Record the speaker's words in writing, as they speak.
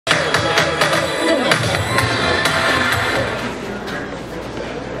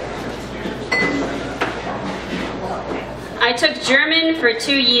I took German for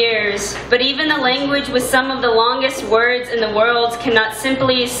 2 years, but even the language with some of the longest words in the world cannot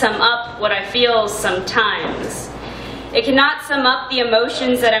simply sum up what I feel sometimes. It cannot sum up the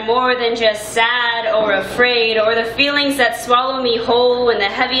emotions that are more than just sad or afraid, or the feelings that swallow me whole when the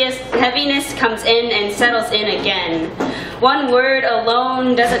heaviness comes in and settles in again. One word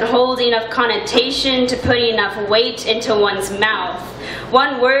alone doesn't hold enough connotation to put enough weight into one's mouth.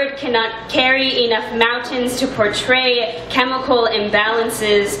 One word cannot carry enough mountains to portray chemical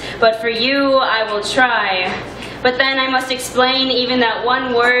imbalances, but for you I will try. But then I must explain even that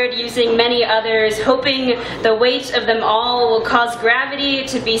one word using many others, hoping the weight of them all will cause gravity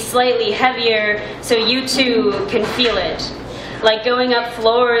to be slightly heavier so you too can feel it, like going up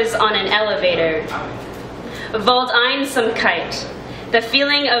floors on an elevator. Wald Einsamkeit, the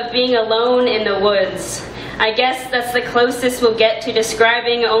feeling of being alone in the woods. I guess that's the closest we'll get to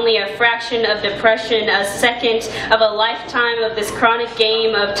describing only a fraction of depression, a second of a lifetime of this chronic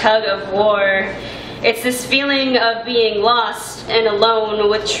game of tug of war. It's this feeling of being lost and alone,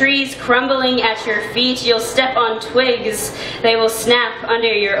 with trees crumbling at your feet. You'll step on twigs, they will snap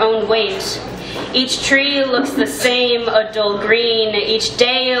under your own weight. Each tree looks the same, a dull green. Each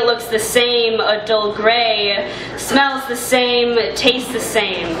day looks the same, a dull gray. Smells the same, tastes the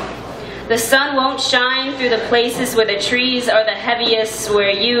same. The sun won't shine through the places where the trees are the heaviest,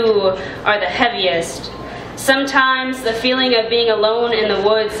 where you are the heaviest. Sometimes the feeling of being alone in the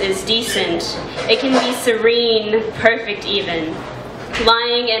woods is decent. It can be serene, perfect even.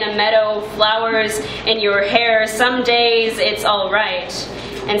 Lying in a meadow, flowers in your hair, some days it's all right.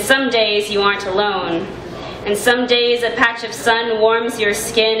 And some days you aren't alone. And some days a patch of sun warms your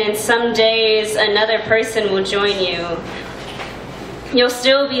skin, and some days another person will join you. You'll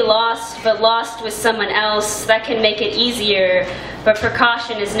still be lost, but lost with someone else. That can make it easier, but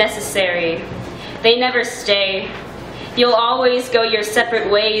precaution is necessary. They never stay. You'll always go your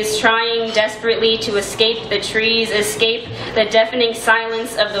separate ways, trying desperately to escape the trees, escape the deafening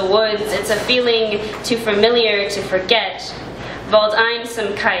silence of the woods. It's a feeling too familiar to forget. Wald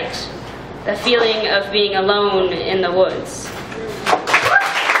Einsamkeit, the feeling of being alone in the woods.